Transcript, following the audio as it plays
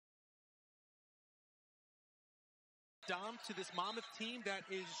Dom, to this Monmouth team that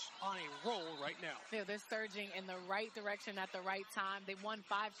is on a roll right now. Yeah, they're surging in the right direction at the right time. They won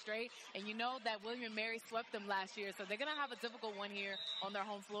 5 straight, and you know that William & Mary swept them last year, so they're going to have a difficult one here on their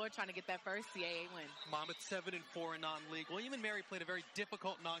home floor trying to get that first CAA win. Monmouth 7-4 in non-league. William & Mary played a very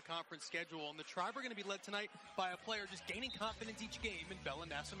difficult non-conference schedule, and the Tribe are going to be led tonight by a player just gaining confidence each game in Bella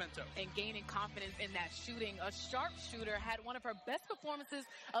Nascimento. And gaining confidence in that shooting. A sharpshooter had one of her best performances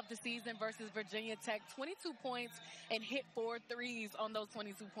of the season versus Virginia Tech. 22 points and hit 4 threes on those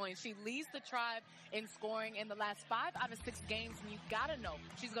 22 points. She leads the Tribe in scoring in the last 5 out of 6 games, and you gotta know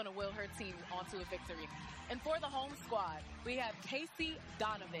she's gonna will her team onto a victory. And for the home squad, we have Casey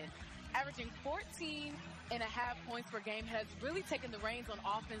Donovan, averaging 14.5 points per game, has really taken the reins on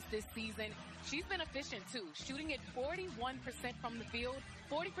offense this season. She's been efficient too, shooting at 41% from the field,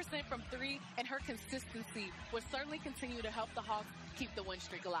 40% from 3, and her consistency will certainly continue to help the Hawks keep the win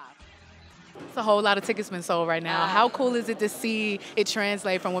streak alive. It's a whole lot of tickets been sold right now. How cool is it to see it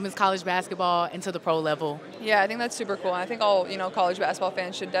translate from women's college basketball into the pro level? Yeah, I think that's super cool. I think all, college basketball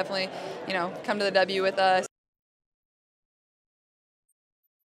fans should definitely, come to the W with us.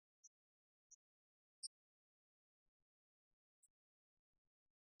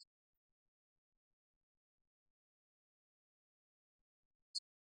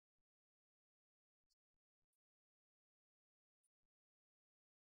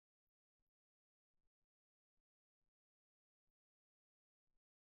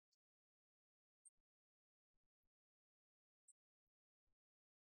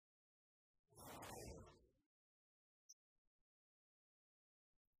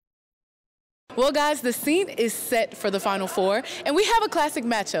 Well, guys, the scene is set for the Final Four, and we have a classic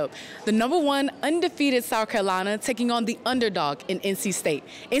matchup. The #1 undefeated South Carolina taking on the underdog in NC State.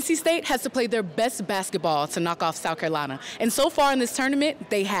 NC State has to play their best basketball to knock off South Carolina, and so far in this tournament,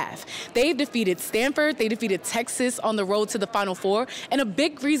 they have. They've defeated Stanford, they defeated Texas on the road to the Final Four, and a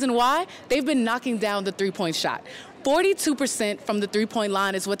big reason why, they've been knocking down the three-point shot. 42% from the three-point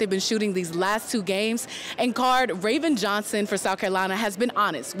line is what they've been shooting these last 2 games. And guard Raven Johnson for South Carolina has been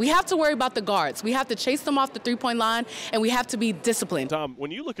honest. We have to worry about the guards. We have to chase them off the three-point line, and we have to be disciplined. Tom,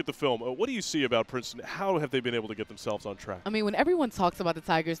 when you look at the film, what do you see about Princeton? How have they been able to get themselves on track? I mean, when everyone talks about the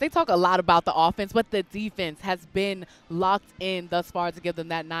Tigers, they talk a lot about the offense, but the defense has been locked in thus far to give them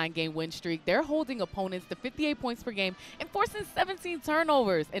that 9-game win streak. They're holding opponents to 58 points per game and forcing 17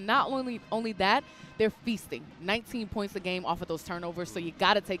 turnovers. And not only that, they're feasting 19 points a game off of those turnovers, so you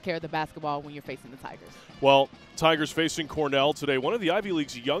got to take care of the basketball when you're facing the Tigers. Well, Tigers facing Cornell today, one of the Ivy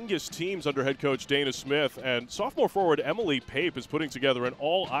League's youngest teams under head coach Dana Smith, and sophomore forward Emily Pape is putting together an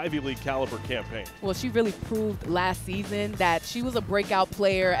all-Ivy League caliber campaign. Well, she really proved last season that she was a breakout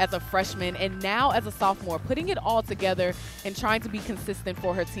player as a freshman, and now as a sophomore, putting it all together and trying to be consistent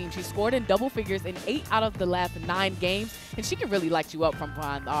for her team. She scored in double figures in 8 out of the last 9 games, and she can really light you up from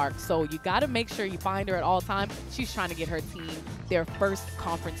behind the arc. So you got to make sure you find her at all times. She's trying to get her team their first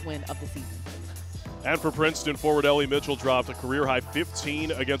conference win of the season. And for Princeton, forward Ellie Mitchell dropped a career-high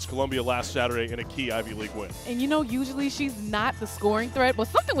 15 against Columbia last Saturday in a key Ivy League win. And usually she's not the scoring threat, but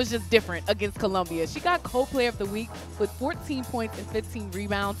something was just different against Columbia. She got co-player of the week with 14 points and 15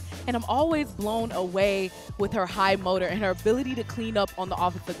 rebounds, and I'm always blown away with her high motor and her ability to clean up on the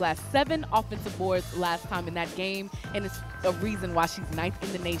offensive glass. 7 offensive boards last time in that game, and it's a reason why she's 9th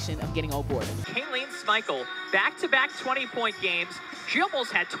in the nation of getting all boards. Kayleen Schmeichel, back-to-back 20-point games. She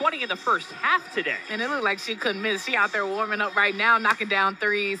almost had 20 in the first half today. And it looked like she couldn't miss. She out there warming up right now, knocking down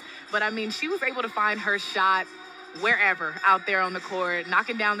threes. But, I mean, she was able to find her shot wherever out there on the court,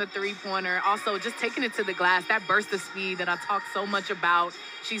 knocking down the three-pointer, also just taking it to the glass, that burst of speed that I talk so much about.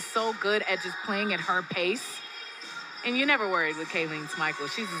 She's so good at just playing at her pace. And you're never worried with Kayleen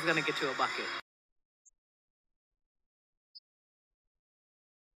Schmeichel. She's just going to get you a bucket.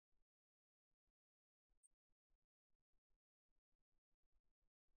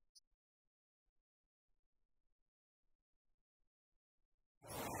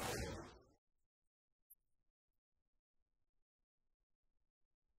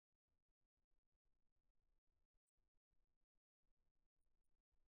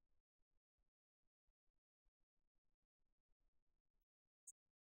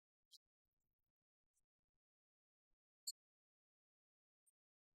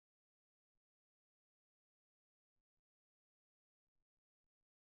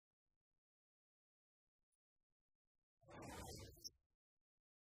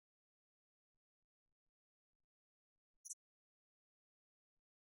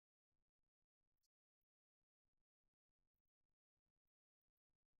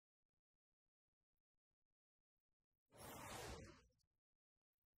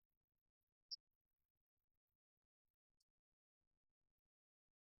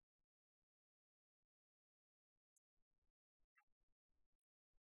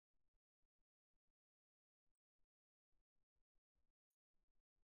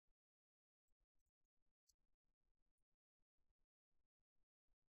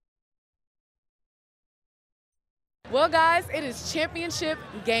 Well, guys, it is championship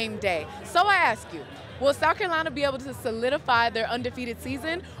game day. So I ask you, will South Carolina be able to solidify their undefeated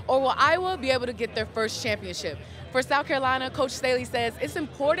season, or will Iowa be able to get their first championship? For South Carolina, Coach Staley says it's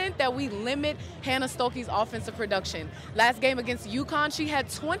important that we limit Hannah Stokey's offensive production. Last game against UConn, she had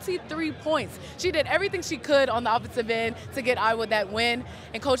 23 points. She did everything she could on the offensive end to get Iowa that win.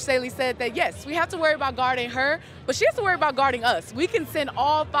 And Coach Staley said that, yes, we have to worry about guarding her, but she has to worry about guarding us. We can send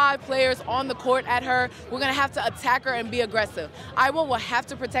all 5 players on the court at her. We're going to have to attack her and be aggressive. Iowa will have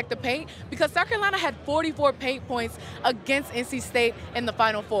to protect the paint because South Carolina had 44 paint points against NC State in the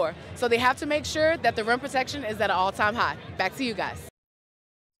Final Four. So they have to make sure that the rim protection is at an all-time high. Back to you guys.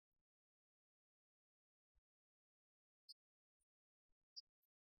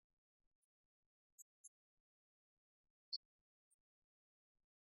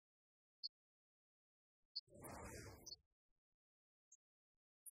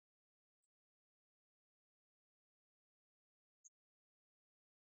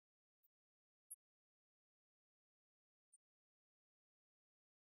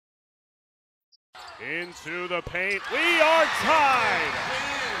 Into the paint. We are tied.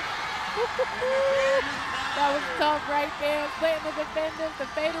 That was tough right there. Splitting the defenders, the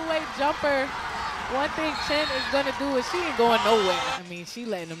fadeaway jumper. One thing Chen is going to do is she ain't going nowhere. I mean, she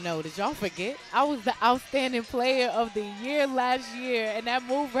letting them know. Did y'all forget? I was the outstanding player of the year last year, and that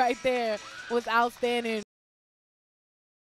move right there was outstanding.